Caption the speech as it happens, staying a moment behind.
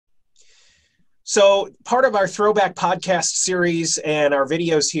So part of our throwback podcast series and our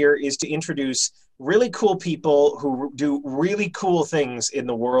videos here is to introduce really cool people who do really cool things in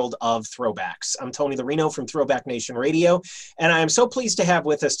the world of throwbacks. I'm Tony Larino from Throwback Nation Radio, and I am so pleased to have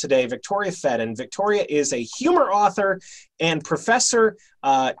with us today Victoria Fedden. Victoria is a humor author and professor,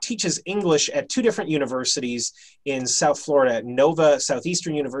 teaches English at two different universities in South Florida, at Nova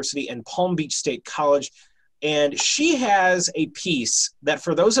Southeastern University and Palm Beach State College. And she has a piece that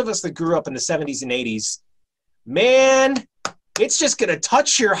for those of us that grew up in the 70s and 80s, man, it's just going to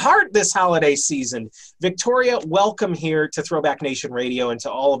touch your heart this holiday season. Victoria, welcome here to Throwback Nation Radio and to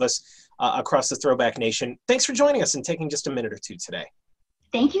all of us across the Throwback Nation. Thanks for joining us and taking just a minute or two today.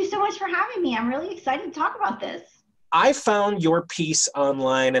 Thank you so much for having me. I'm really excited to talk about this. I found your piece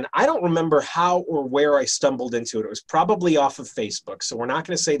online, and I don't remember how or where I stumbled into it. It was probably off of Facebook, so we're not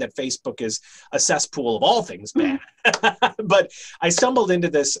going to say that Facebook is a cesspool of all things bad. But I stumbled into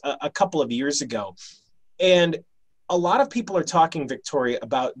this a couple of years ago, and a lot of people are talking, Victoria,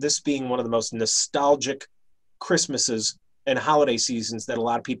 about this being one of the most nostalgic Christmases and holiday seasons that a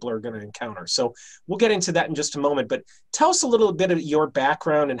lot of people are going to encounter. So we'll get into that in just a moment, but tell us a little bit of your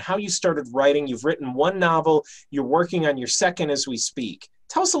background and how you started writing. You've written one novel, you're working on your second as we speak.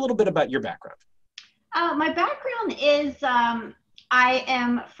 Tell us a little bit about your background. My background is I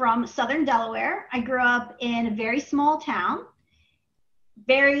am from Southern Delaware. I grew up in a very small town.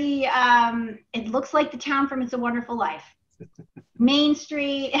 It looks like the town from It's a Wonderful Life. Main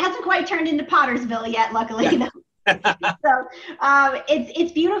Street. It hasn't quite turned into Pottersville yet, luckily. Yeah. So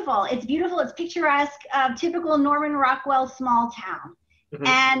it's beautiful. It's beautiful. It's picturesque. Typical Norman Rockwell small town. Mm-hmm.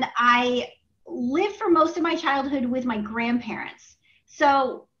 And I lived for most of my childhood with my grandparents.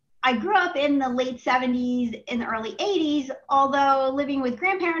 So I grew up in the late 70s and early 80s, although living with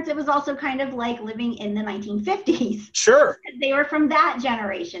grandparents, it was also kind of like living in the 1950s. Sure. They were from that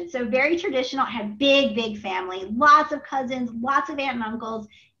generation. So very traditional, had big family, lots of cousins, lots of aunt and uncles.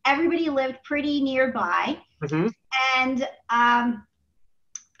 Everybody lived pretty nearby. Mm-hmm. And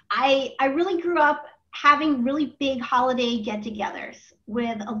I really grew up having really big holiday get-togethers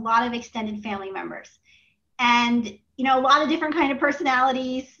with a lot of extended family members. And, you know, a lot of different kind of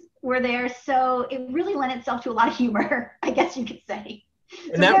personalities were there. So it really lent itself to a lot of humor, I guess you could say.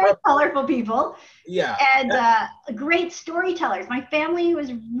 And so very colorful people. Yeah. And great storytellers. My family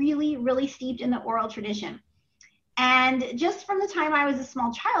was really steeped in the oral tradition. And just from the time I was a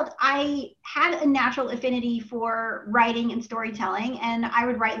small child, I had a natural affinity for writing and storytelling, and I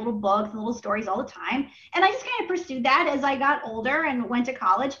would write little books and little stories all the time. And I just kind of pursued that as I got older and went to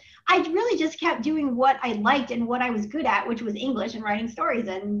college. I really just kept doing what I liked and what I was good at, which was English and writing stories.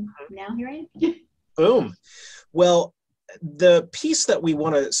 And now here I am. Boom. Well, the piece that we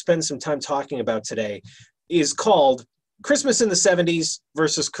want to spend some time talking about today is called Christmas in the 70s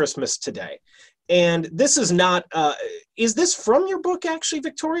versus Christmas Today. And this is not, is this from your book actually,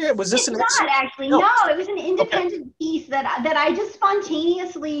 Victoria? Was this it's not actually, no, it was an independent piece that I just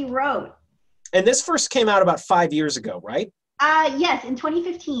spontaneously wrote. And this first came out about 5 years ago, right? Yes, in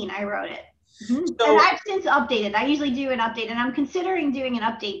 2015 I wrote it. Mm-hmm. So, and I've since updated. I usually do an update, and I'm considering doing an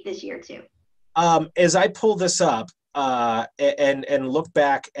update this year too. As I pull this up and look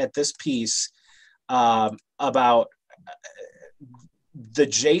back at this piece about the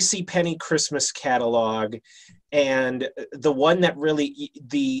JCPenney Christmas catalog, and the one that really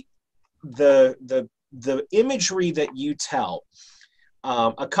the imagery that you tell.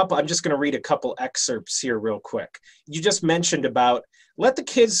 I'm just going to read a couple excerpts here real quick. You just mentioned about let the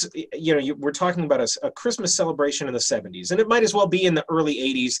kids, we're talking about a Christmas celebration in the 70s, and it might as well be in the early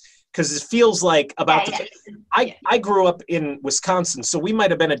 80s because it feels like about I grew up in Wisconsin, so we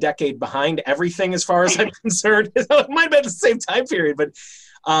might have been a decade behind everything as far as I'm concerned. It might have been the same time period, but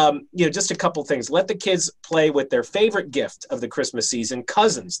just a couple things. Let the kids play with their favorite gift of the Christmas season,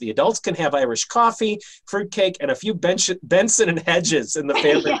 cousins. The adults can have Irish coffee, fruitcake, and a few Benson and Hedges in the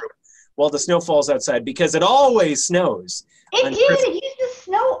family room while the snow falls outside, because it always snows. It did. It used to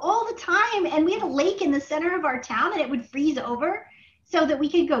snow all the time, and we had a lake in the center of our town, and it would freeze over so that we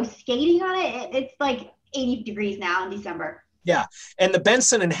could go skating on it. It's like 80 degrees now in December. Yeah. And the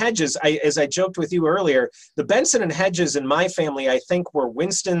Benson and Hedges, as I joked with you earlier, the Benson and Hedges in my family, I think, were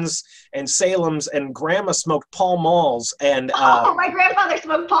Winston's and Salem's, and Grandma smoked Pall Malls. And my grandfather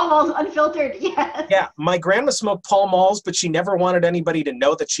smoked Pall Malls unfiltered. Yes. Yeah. My grandma smoked Pall Malls, but she never wanted anybody to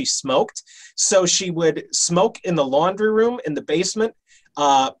know that she smoked. So she would smoke in the laundry room in the basement,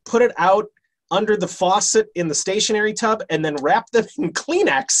 put it out under the faucet in the stationary tub and then wrap them in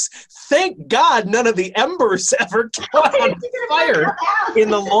Kleenex. Thank God none of the embers ever caught on fire in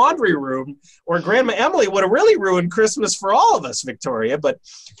the laundry room, or Grandma Emily would have really ruined Christmas for all of us, Victoria. But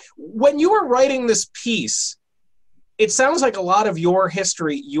when you were writing this piece, it sounds like a lot of your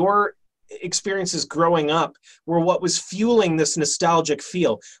history, your experiences growing up were what was fueling this nostalgic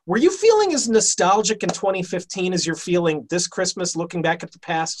feel. Were you feeling as nostalgic in 2015 as you're feeling this Christmas, looking back at the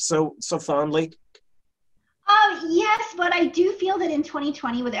past so fondly? Yes, but I do feel that in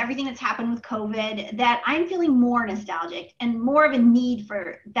 2020, with everything that's happened with COVID, that I'm feeling more nostalgic and more of a need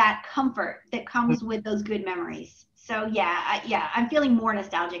for that comfort that comes with those good memories. So yeah, I'm feeling more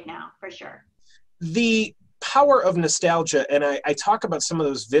nostalgic now, for sure. The power of nostalgia, and I talk about some of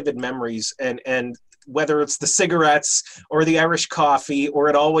those vivid memories, and whether it's the cigarettes or the Irish coffee or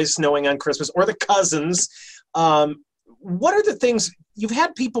it always snowing on Christmas or the cousins, what are the things you've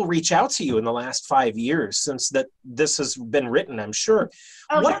had people reach out to you in the last 5 years since that this has been written, I'm sure.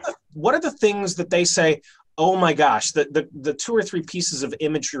 What are the things that they say, oh my gosh, the 2 or 3 pieces of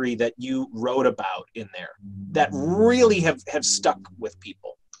imagery that you wrote about in there that really have stuck with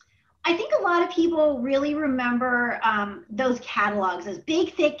people? I think a lot of people really remember those catalogs, those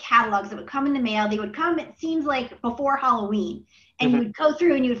big, thick catalogs that would come in the mail. They would come, it seems like, before Halloween. And you would go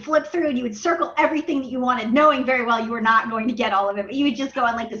through and you would flip through and you would circle everything that you wanted, knowing very well you were not going to get all of it. But you would just go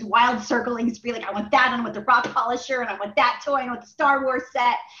on like this wild circling spree, like, I want that, and I want the rock polisher, and I want that toy, and I want the Star Wars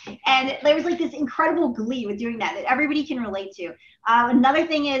set. And there was like this incredible glee with doing that everybody can relate to. Another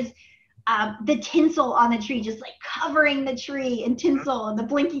thing is, the tinsel on the tree, just like covering the tree in tinsel and the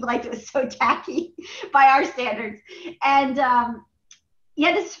blinking lights. It was so tacky by our standards. And you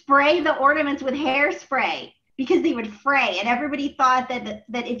had to spray the ornaments with hairspray because they would fray. And everybody thought that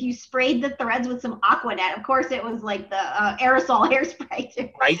if you sprayed the threads with some Aquanet, of course it was like the aerosol hairspray too.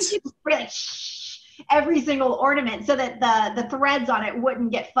 Right. You'd spray like every single ornament so that the threads on it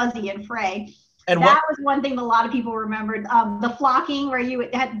wouldn't get fuzzy and fray. And that was one thing that a lot of people remembered. The flocking, where do you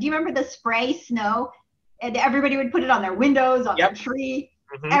remember the spray snow? And everybody would put it on their windows, on their tree.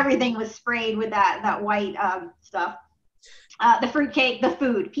 Everything was sprayed with that white stuff. The fruitcake, the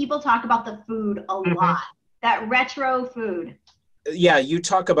food. People talk about the food a lot. That retro food. Yeah, you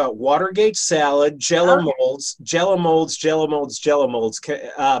talk about Watergate salad, Jello molds,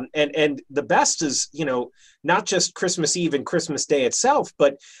 and the best is, not just Christmas Eve and Christmas Day itself,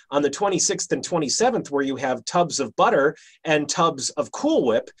 but on the 26th and 27th, where you have tubs of butter and tubs of Cool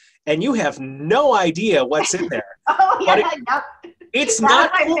Whip, and you have no idea what's in there. It's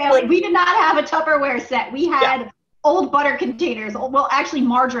not Cool Whip. We did not have a Tupperware set. We had old butter containers. Well, actually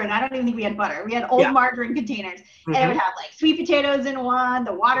margarine. I don't even think we had butter. We had old margarine containers. And it would have like sweet potatoes in one,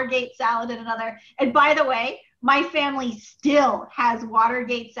 the Watergate salad in another. And by the way, my family still has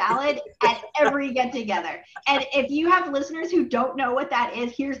Watergate salad at every get together. And if you have listeners who don't know what that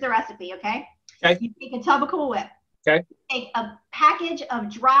is, here's the recipe, okay? You take a tub of Cool Whip. Okay. Take a package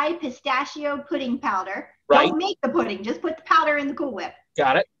of dry pistachio pudding powder. Right. Don't make the pudding, just put the powder in the Cool Whip.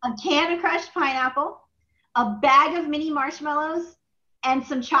 Got it. A can of crushed pineapple, a bag of mini marshmallows, and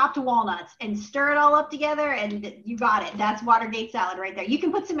some chopped walnuts, and stir it all up together, and you got it. That's Watergate salad right there. You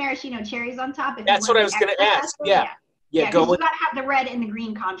can put some maraschino cherries on top. That's what I was going to ask. Yeah, go. You got to have the red and the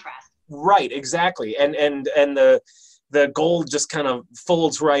green contrast. Right, exactly. And the gold just kind of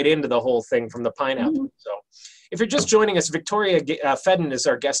folds right into the whole thing from the pineapple. So if you're just joining us, Victoria Fedden is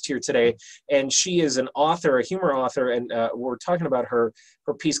our guest here today, and she is an author, a humor author, and we're talking about her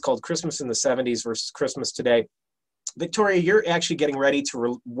piece called Christmas in the 70s versus Christmas Today. Victoria, you're actually getting ready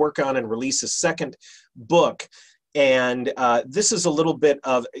to work on and release a second book. And this is a little bit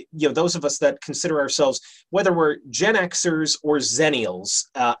of, those of us that consider ourselves, whether we're Gen Xers or Zennials,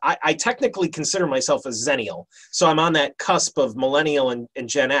 I technically consider myself a Zennial. So I'm on that cusp of Millennial and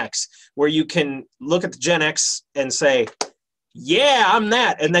Gen X, where you can look at the Gen X and say, yeah, I'm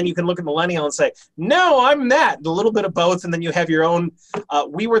that. And then you can look at Millennial and say, no, I'm that. A little bit of both. And then you have your own.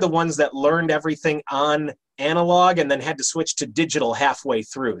 We were the ones that learned everything on analog and then had to switch to digital halfway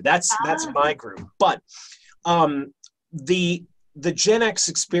through. That's my group. But the Gen X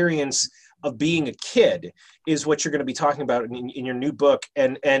experience of being a kid is what you're going to be talking about in your new book,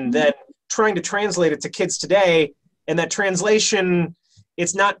 and then trying to translate it to kids today, and that translation,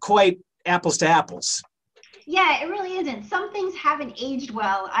 it's not quite apples to apples. Yeah, it really isn't. Some things haven't aged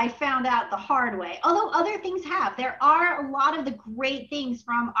well. I found out the hard way, although other things have. There are a lot of the great things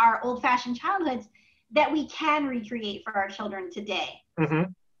from our old-fashioned childhoods that we can recreate for our children today.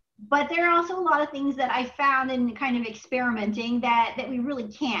 But there are also a lot of things that I found in kind of experimenting that we really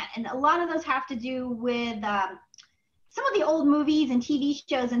can't. And a lot of those have to do with some of the old movies and TV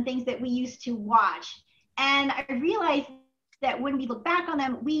shows and things that we used to watch. And I realized that when we look back on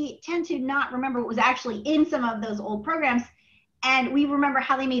them, we tend to not remember what was actually in some of those old programs. And we remember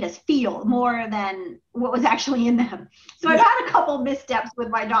how they made us feel more than what was actually in them. So I've had a couple missteps with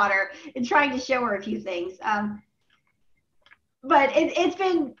my daughter in trying to show her a few things. But it's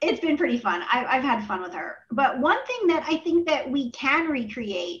been pretty fun. I've had fun with her. But one thing that I think that we can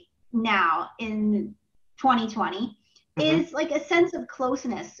recreate now in 2020 is like a sense of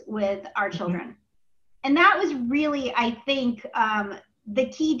closeness with our children. And that was really, I think, the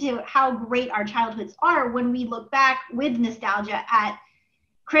key to how great our childhoods are when we look back with nostalgia at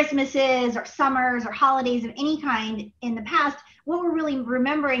Christmases or summers or holidays of any kind in the past. What we're really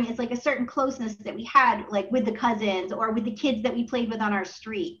remembering is like a certain closeness that we had, like with the cousins or with the kids that we played with on our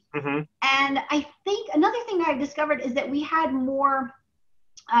street. And I think another thing that I've discovered is that we had more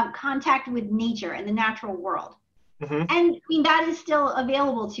contact with nature and the natural world. And I mean, that is still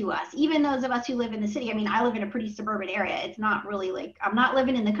available to us, even those of us who live in the city. I mean, I live in a pretty suburban area. It's not really like, I'm not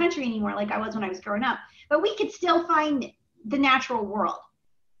living in the country anymore like I was when I was growing up, but we could still find the natural world,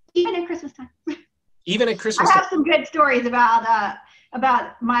 even at Christmas time. Even at Christmas I time. have some good stories about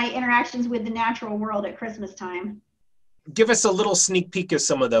my interactions with the natural world at Christmas time. Give us a little sneak peek of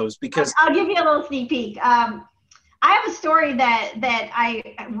some of those, because I'll give you a little sneak peek. I have a story that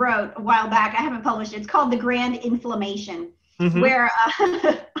I wrote a while back. I haven't published it. It's called The Grand Inflammation, where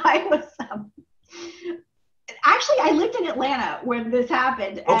I was actually, I lived in Atlanta when this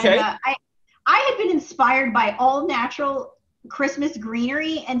happened. Okay. And I had been inspired by all natural Christmas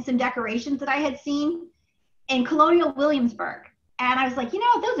greenery and some decorations that I had seen in Colonial Williamsburg. And I was like, you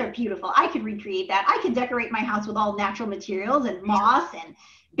know, those are beautiful. I could recreate that. I could decorate my house with all natural materials and moss and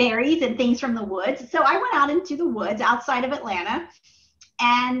berries and things from the woods. So I went out into the woods outside of Atlanta,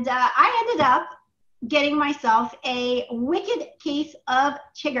 and I ended up getting myself a wicked case of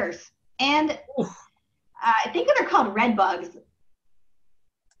chiggers. And I think they're called red bugs.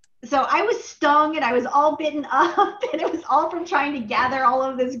 So I was stung and I was all bitten up, and it was all from trying to gather all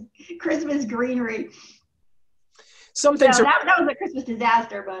of this Christmas greenery. Some things that was a Christmas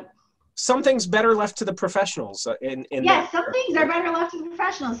disaster, but some things better left to the professionals. Yes, some things are better left to the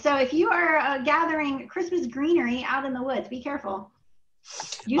professionals. So if you are gathering Christmas greenery out in the woods, be careful.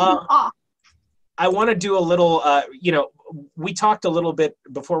 Use them off. I want to do a little, we talked a little bit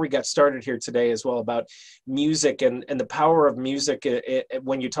before we got started here today as well about music and the power of music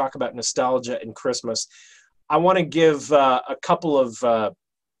when you talk about nostalgia and Christmas. I want to give a couple of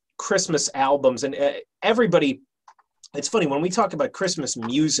Christmas albums, and everybody. It's funny, when we talk about Christmas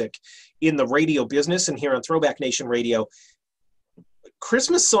music in the radio business and here on Throwback Nation Radio,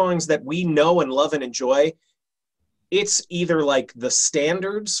 Christmas songs that we know and love and enjoy, it's either like the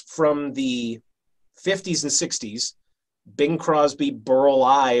standards from the 50s and 60s, Bing Crosby, Burl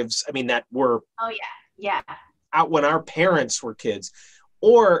Ives, I mean, that were out when our parents were kids,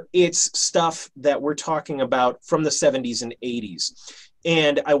 or it's stuff that we're talking about from the 70s and 80s.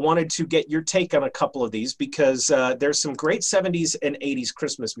 And I wanted to get your take on a couple of these, because there's some great 70s and 80s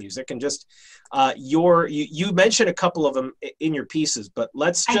Christmas music, and just you mentioned a couple of them in your pieces, but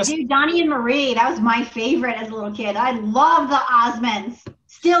let's just... I do. Donnie and Marie, that was my favorite as a little kid. I love the Osmonds.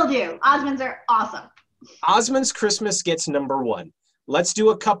 Still do. Osmonds are awesome. Osmond's Christmas gets #1. Let's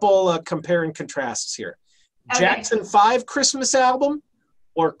do a couple compare and contrasts here. Okay. Jackson 5 Christmas album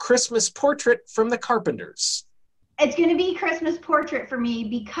or Christmas Portrait from the Carpenters? It's going to be Christmas Portrait for me,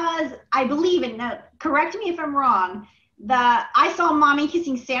 because I believe in, correct me if I'm wrong, I Saw Mommy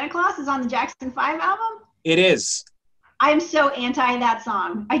Kissing Santa Claus is on the Jackson 5 album? It is. I'm so anti that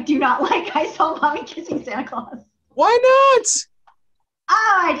song. I do not like I Saw Mommy Kissing Santa Claus. Why not?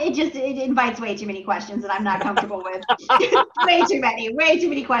 It invites way too many questions that I'm not comfortable with. way too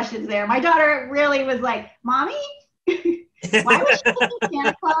many questions there. My daughter really was like, Mommy? Why was she thinking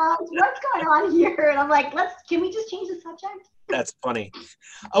Santa Claus? What's going on here? And I'm like, can we just change the subject? That's funny.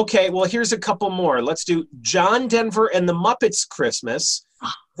 Okay, well, here's a couple more. Let's do John Denver and the Muppets Christmas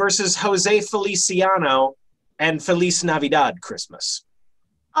versus Jose Feliciano and Feliz Navidad Christmas.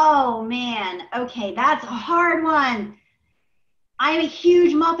 Oh, man. Okay, that's a hard one. I'm a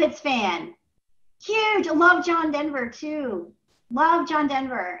huge Muppets fan. Huge. I love John Denver, too. Love John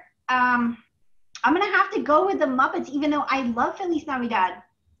Denver. I'm going to have to go with the Muppets, even though I love Feliz Navidad.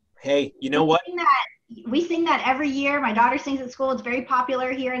 Hey, you know what? We sing that every year. My daughter sings at school. It's very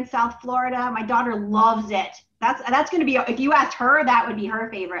popular here in South Florida. My daughter loves it. That's going to be, if you asked her, that would be her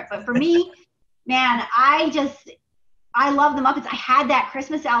favorite. But for me, man, I love the Muppets. I had that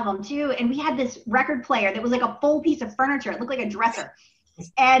Christmas album too. And we had this record player that was like a full piece of furniture. It looked like a dresser.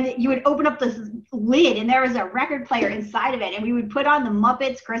 And you would open up this lid, and there was a record player inside of it, and we would put on the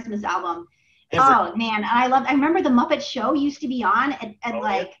Muppets Christmas album. Oh man, I remember the Muppet Show used to be on at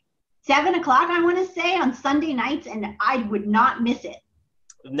like 7 o'clock, I want to say, on Sunday nights, and I would not miss it.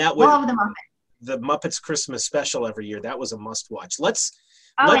 And that was Love the Muppets. The Muppets Christmas special every year. That was a must-watch.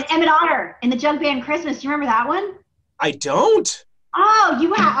 And Emmett Otter and the Jug Band Christmas. Do you remember that one? I don't.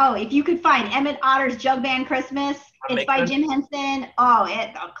 If you could find Emmett Otter's Jug Band Christmas, it's by Jim Henson.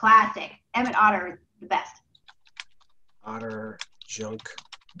 It's a classic. Emmett Otter, the best. Otter Junk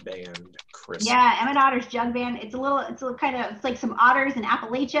Band Christmas. Yeah, Emmett Otter's Jug Band. It's like some otters in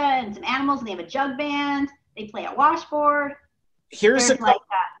Appalachia and some animals, and they have a jug band. They play a washboard. Here's a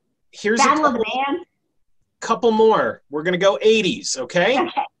Battle of the Bands. Couple more. We're gonna go 80s, okay?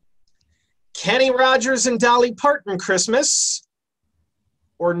 Okay. Kenny Rogers and Dolly Parton Christmas,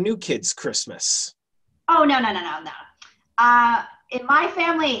 or New Kids Christmas? Oh, no. In my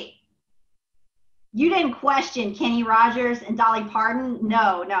family, you didn't question Kenny Rogers and Dolly Parton.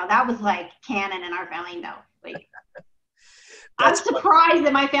 No, that was like canon in our family. No, I'm surprised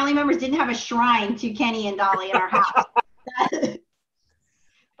that my family members didn't have a shrine to Kenny and Dolly in our house.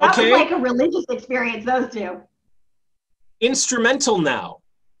 That was like a religious experience, those two. Instrumental now.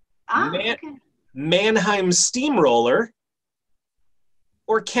 Okay. Mannheim Steamroller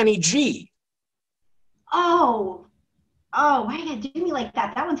or Kenny G? Oh, why did you do me like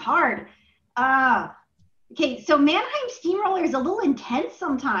that? That one's hard. Okay, so Mannheim Steamroller is a little intense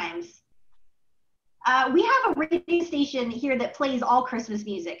sometimes. We have a radio station here that plays all Christmas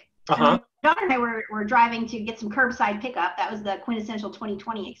music. Uh-huh. My daughter and I were driving to get some curbside pickup. That was the quintessential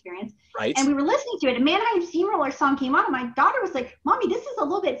 2020 experience. Right. And we were listening to it. A Mannheim Steamroller song came on, and my daughter was like, "Mommy, this is a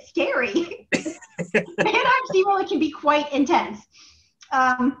little bit scary." Mannheim Steamroller can be quite intense.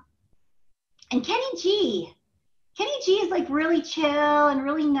 And Kenny G is like really chill and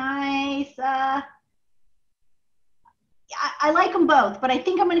really nice. I like them both, but I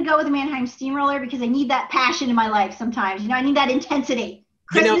think I'm going to go with the Mannheim Steamroller because I need that passion in my life sometimes. I need that intensity.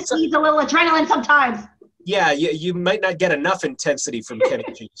 Christmas needs a little adrenaline sometimes. Yeah, you might not get enough intensity from Kenny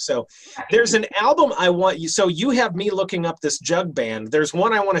G. So there's an album I want you. So you have me looking up this jug band. There's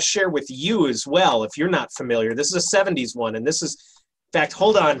one I want to share with you as well, if you're not familiar. This is a 70s one, and this is, in fact,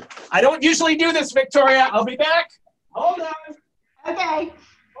 hold on. I don't usually do this, Victoria. I'll be back. Hold on. Okay.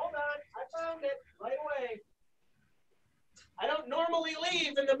 Hold on. I found it right away. I don't normally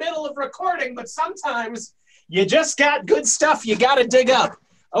leave in the middle of recording, but sometimes you just got good stuff you got to dig up.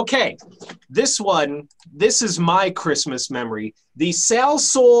 Okay, this is my Christmas memory. The Sal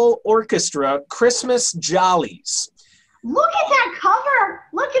Soul Orchestra Christmas Jollies. Look at that cover.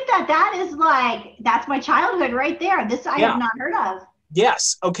 Look at that. That's my childhood right there. This I have not heard of.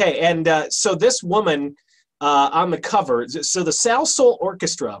 Yes, okay, and so this woman on the cover, so the Sal Soul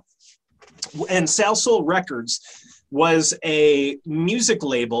Orchestra and Sal Soul Records was a music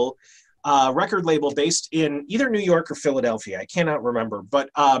label, record label based in either New York or Philadelphia. I cannot remember, but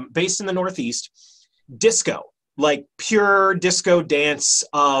based in the Northeast. Disco, like pure disco dance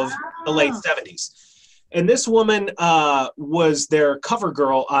of the late 70s. And this woman was their cover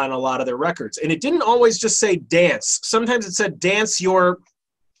girl on a lot of their records. And it didn't always just say dance. Sometimes it said dance your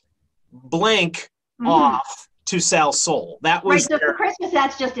blank off to Sal Soul. That was right. So for Christmas,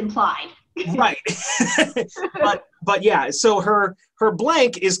 that's just implied. Right. but yeah, so her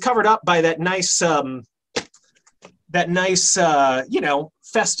blank is covered up by that nice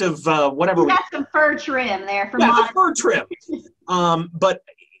festive whatever. That's some fur trim there for the fur trim. But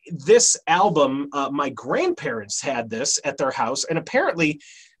this album, my grandparents had this at their house, and apparently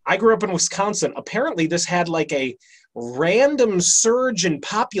I grew up in Wisconsin. Apparently this had like a random surge in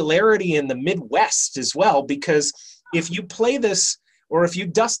popularity in the Midwest as well, because if you play this or if you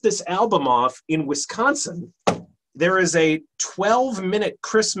dust this album off in Wisconsin, there is a 12-minute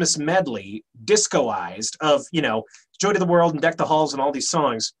Christmas medley, discoized, of, Joy to the World and Deck the Halls and all these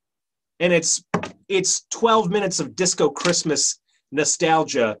songs. And it's 12 minutes of disco Christmas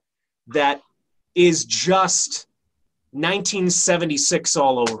nostalgia that is just 1976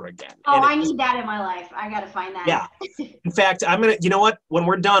 all over again. Oh, I need that in my life. I got to find that. Yeah. In fact, I'm going to, you know what? When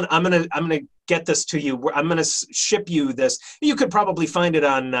we're done, I'm going to get this to you. I'm going to ship you this. You could probably find it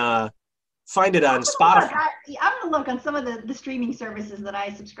on Spotify. I'm going to look on some of the streaming services that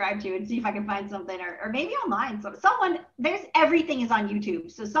I subscribe to and see if I can find something, or maybe online. So everything is on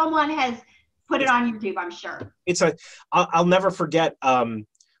YouTube. So someone has put it on YouTube, I'm sure. I'll never forget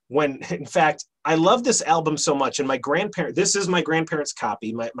when, in fact, I love this album so much. And this is my grandparents'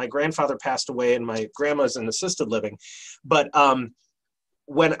 copy. My grandfather passed away and my grandma's in assisted living. But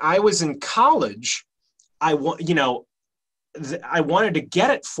when I was in college, I wanted to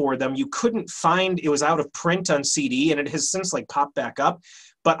get it for them. You couldn't find, it was out of print on CD, and it has since like popped back up.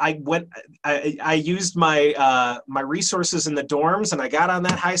 But I used my my resources in the dorms, and I got on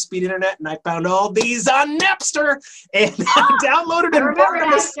that high-speed internet, and I found all these on Napster, and I downloaded and burned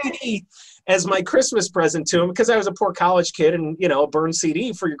them a CD as my Christmas present to them, because I was a poor college kid, and a burned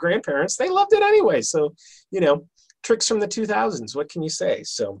CD for your grandparents, they loved it anyway. So, tricks from the 2000s. What can you say?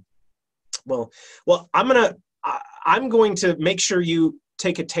 So, well, I'm going to make sure you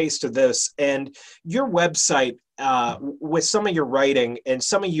take a taste of this, and your website, with some of your writing and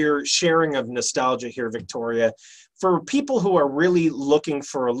some of your sharing of nostalgia here, Victoria, for people who are really looking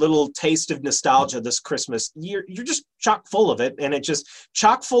for a little taste of nostalgia this Christmas, you're just chock full of it, and it just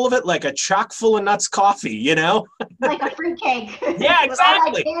chock full of it like a chock full of nuts coffee, Like a fruitcake. Yeah, exactly. With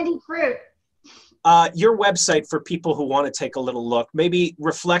all that candy fruit. Your website, for people who want to take a little look, maybe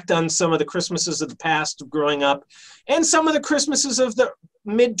reflect on some of the Christmases of the past of growing up, and some of the Christmases of the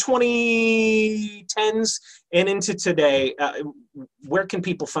mid-2010s and into today. Where can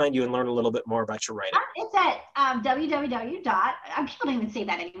people find you and learn a little bit more about your writing? It's at www. People don't even say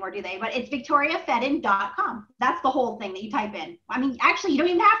that anymore, do they? But it's victoriafedden.com. That's the whole thing that you type in. I mean, actually, you don't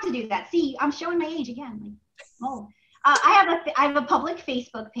even have to do that. See, I'm showing my age again. I have a public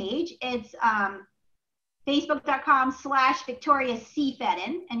Facebook page. It's facebook.com/Victoria C.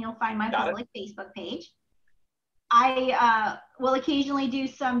 Fedden, and you'll find my public Facebook page. I will occasionally do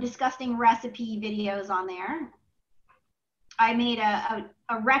some disgusting recipe videos on there. I made a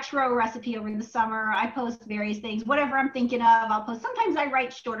retro recipe over the summer. I post various things. Whatever I'm thinking of, I'll post. Sometimes I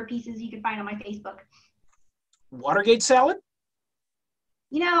write shorter pieces you can find on my Facebook. Watergate salad?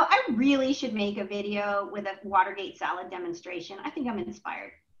 I really should make a video with a Watergate salad demonstration. I think I'm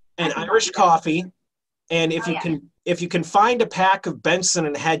inspired. And Irish coffee. And if you can find a pack of Benson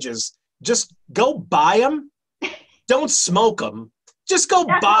and Hedges, just go buy them. Don't smoke them. Just go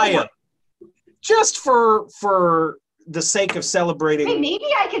buy them. Just for the sake of celebrating. Hey, maybe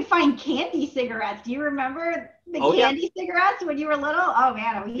I could find candy cigarettes. Do you remember the candy cigarettes when you were little? Oh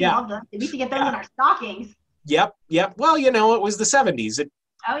man, we loved them. We used to get those in our stockings. Yep. Well, it was the 70s. It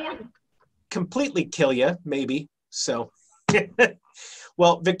completely kill you, maybe. So,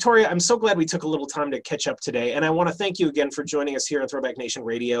 well, Victoria, I'm so glad we took a little time to catch up today. And I want to thank you again for joining us here on Throwback Nation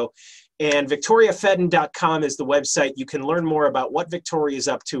Radio. And victoriafedden.com is the website. You can learn more about what Victoria is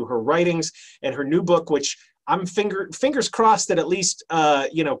up to, her writings, and her new book, which I'm fingers crossed that at least,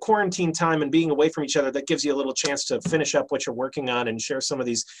 quarantine time and being away from each other, that gives you a little chance to finish up what you're working on and share some of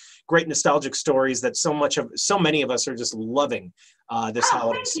these great nostalgic stories that so many of us are just loving this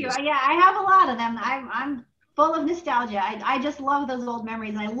holiday season. Yeah, I have a lot of them. I'm full of nostalgia. I just love those old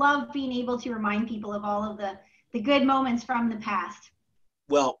memories. I love being able to remind people of all of the good moments from the past.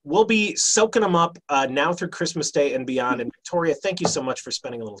 Well, we'll be soaking them up now through Christmas Day and beyond. And Victoria, thank you so much for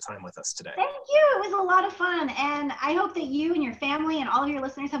spending a little time with us today. Thank you. It was a lot of fun. And I hope that you and your family and all of your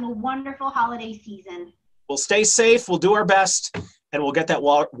listeners have a wonderful holiday season. We'll stay safe. We'll do our best, and we'll get that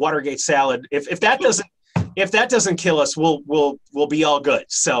Watergate salad. If that doesn't kill us, we'll be all good.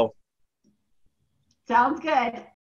 So sounds good.